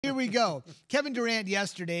Here we go. Kevin Durant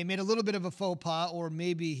yesterday made a little bit of a faux pas, or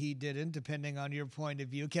maybe he didn't, depending on your point of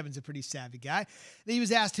view. Kevin's a pretty savvy guy. He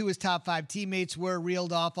was asked who his top 5 teammates were,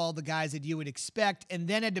 reeled off all the guys that you would expect, and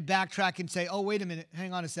then had to backtrack and say, oh, wait a minute,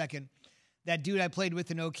 hang on a second. That dude I played with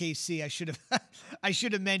in OKC, I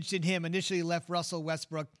should have mentioned him. Initially left Russell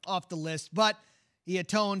Westbrook off the list, but he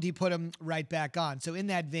atoned, he put him right back on. So in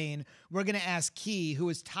that vein, we're going to ask Key who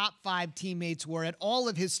his top 5 teammates were at all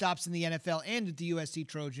of his stops in the NFL and at the USC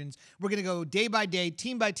Trojans. We're going to go day by day,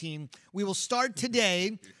 team by team. We will start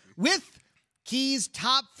today with Key's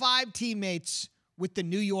top 5 teammates with the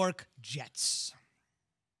New York Jets.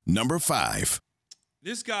 Number 5.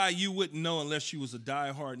 This guy you wouldn't know unless you was a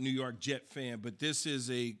diehard New York Jet fan, but this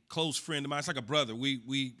is a close friend of mine. It's like a brother.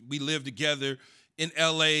 We live together in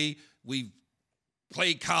L.A. We've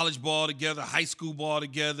played college ball together, high school ball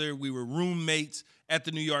together. We were roommates at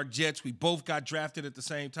the New York Jets. We both got drafted at the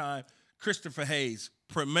same time. Christopher Hayes,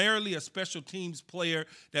 primarily a special teams player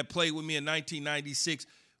that played with me in 1996.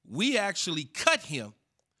 We actually cut him.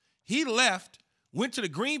 He left, went to the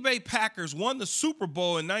Green Bay Packers, won the Super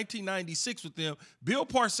Bowl in 1996 with them. Bill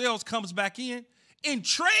Parcells comes back in and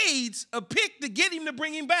trades a pick to get him to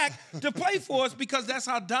bring him back to play for us because that's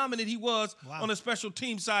how dominant he was on the special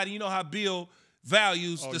team side. And you know how Bill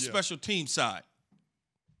values the special team side.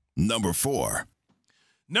 Number 4.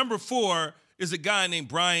 Number 4 is a guy named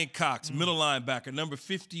Brian Cox, middle linebacker, number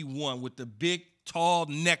 51, with the big, tall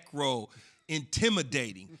neck roll,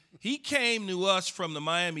 intimidating. He came to us from the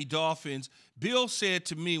Miami Dolphins. Bill said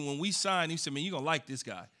to me when we signed, he said, man, you're going to like this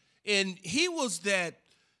guy. And he was that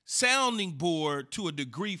sounding board to a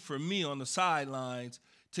degree for me on the sidelines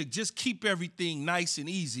to just keep everything nice and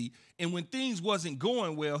easy. And when things wasn't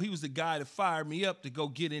going well, he was the guy that fired me up to go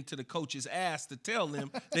get into the coach's ass to tell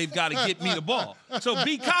them they've got to get me the ball. So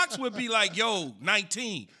B. Cox would be like, yo,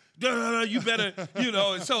 19, you better,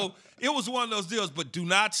 And so it was one of those deals. But do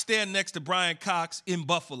not stand next to Brian Cox in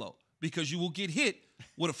Buffalo because you will get hit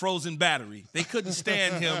with a frozen battery. They couldn't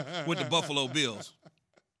stand him with the Buffalo Bills.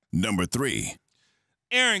 Number 3.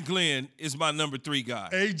 Aaron Glenn is my number 3 guy.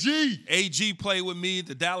 AG. AG played with me at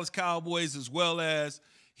the Dallas Cowboys as well as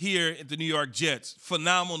here at the New York Jets.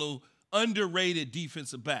 Phenomenal, underrated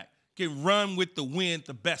defensive back. Can run with the wind,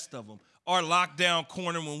 the best of them. Our lockdown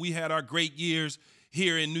corner when we had our great years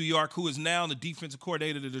here in New York, who is now the defensive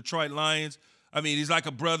coordinator of the Detroit Lions. I mean, he's like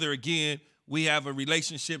a brother again. We have a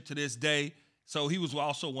relationship to this day. So he was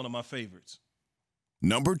also one of my favorites.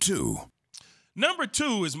 Number 2. Number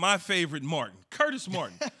 2 is my favorite Martin, Curtis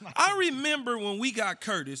Martin. I remember when we got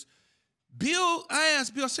Curtis, I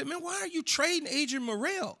asked Bill, I said, man, why are you trading Adrian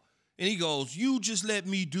Morrell? And he goes, you just let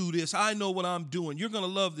me do this. I know what I'm doing. You're going to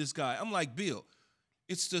love this guy. I'm like, Bill,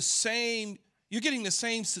 it's the same. You're getting the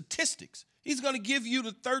same statistics. He's going to give you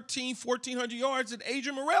the 1,400 yards that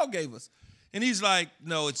Adrian Morrell gave us. And he's like,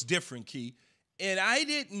 no, it's different, Key. And I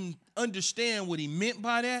didn't understand what he meant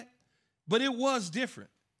by that, but it was different.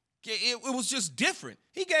 It was just different.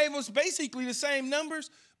 He gave us basically the same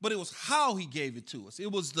numbers, but it was how he gave it to us.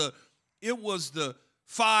 It was the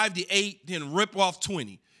 5 to 8, then rip off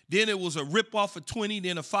 20. Then it was a rip off of 20,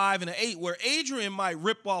 then a 5 and an 8, where Adrian might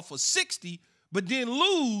rip off of 60, but then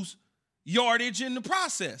lose yardage in the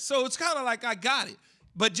process. So it's kind of like I got it.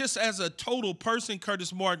 But just as a total person,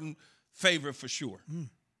 Curtis Martin, favorite for sure.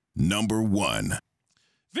 Number 1.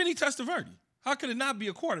 Vinny Testaverde. How could it not be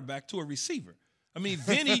a quarterback to a receiver? I mean,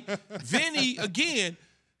 Vinny, again,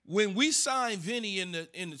 when we signed Vinny in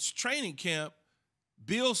the training camp,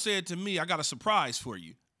 Bill said to me, I got a surprise for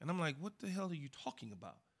you. And I'm like, what the hell are you talking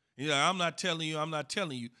about? I'm not telling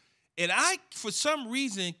you. And I, for some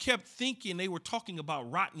reason, kept thinking they were talking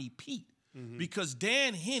about Rodney Peete because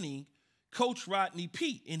Dan Henning coached Rodney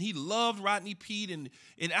Peete, and he loved Rodney Peete. And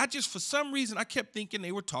I just, for some reason, I kept thinking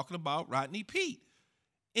they were talking about Rodney Peete.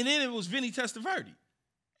 And then it was Vinny Testaverde.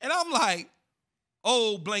 And I'm like,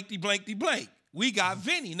 oh, blankety, blankety, blank. We got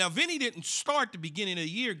Vinny. Now, Vinny didn't start the beginning of the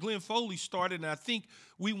year. Glenn Foley started, and I think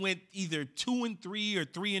we went either 2-3 or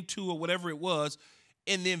 3-2 or whatever it was.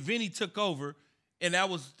 And then Vinny took over, and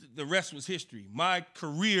the rest was history. My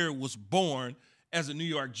career was born as a New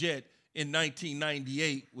York Jet in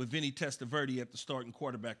 1998 with Vinny Testaverde at the starting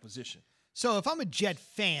quarterback position. So if I'm a Jet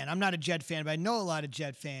fan, I'm not a Jet fan, but I know a lot of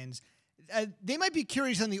Jet fans, they might be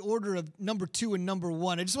curious on the order of number 2 and number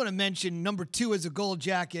 1. I just want to mention number 2 is a gold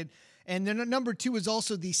jacket, and then number 2 is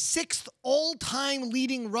also the 6th all-time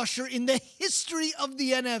leading rusher in the history of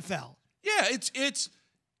the NFL. Yeah,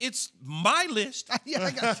 it's my list. Yeah,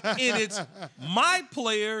 I got you. And it's my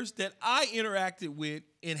players that I interacted with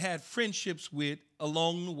and had friendships with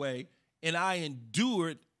along the way, and I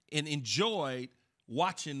endured and enjoyed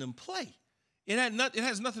watching them play. It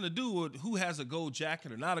has nothing to do with who has a gold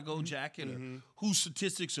jacket or not a gold jacket or whose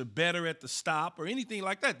statistics are better at the stop or anything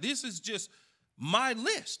like that. This is just my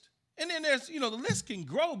list. And then there's, the list can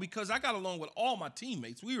grow because I got along with all my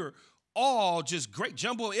teammates. We were all just great.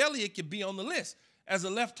 Jumbo Elliott could be on the list. As a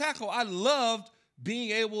left tackle, I loved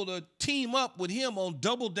being able to team up with him on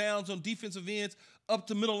double downs on defensive ends up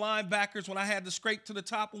to middle linebackers when I had to scrape to the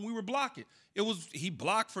top when we were blocking. He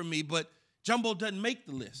blocked for me, but Jumbo doesn't make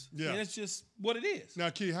the list. Yeah. And it's just what it is. Now,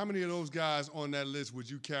 Key, how many of those guys on that list would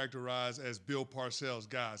you characterize as Bill Parcells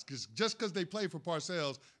guys? Because just because they play for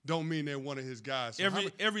Parcells don't mean they're one of his guys. So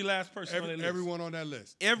every last person on that list. Everyone on that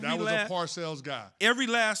list. That was a Parcells guy. Every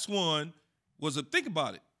last one was think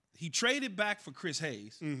about it. He traded back for Chris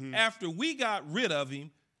Hayes. After we got rid of him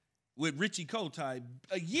with Richie Kotite,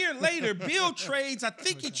 a year later, Bill trades, I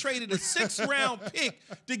think he traded a 6th-round pick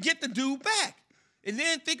to get the dude back. And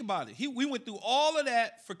then think about it. We went through all of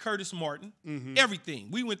that for Curtis Martin, everything.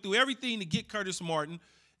 We went through everything to get Curtis Martin.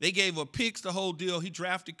 They gave up picks, the whole deal. He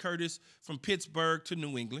drafted Curtis from Pittsburgh to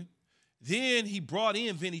New England. Then he brought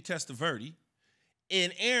in Vinny Testaverde.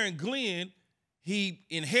 And Aaron Glenn, he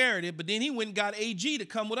inherited, but then he went and got AG to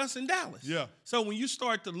come with us in Dallas. Yeah. So when you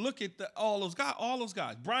start to look at all those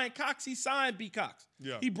guys, Brian Cox, he signed B. Cox.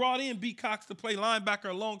 Yeah. He brought in B. Cox to play linebacker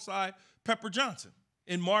alongside Pepper Johnson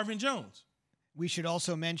and Marvin Jones. We should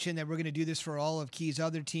also mention that we're going to do this for all of Key's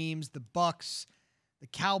other teams, the Bucks, the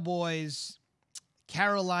Cowboys,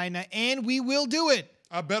 Carolina, and we will do it.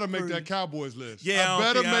 I better make that Cowboys list. Yeah, I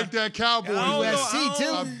better make that Cowboys list. USC,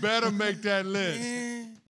 too. I better make that list.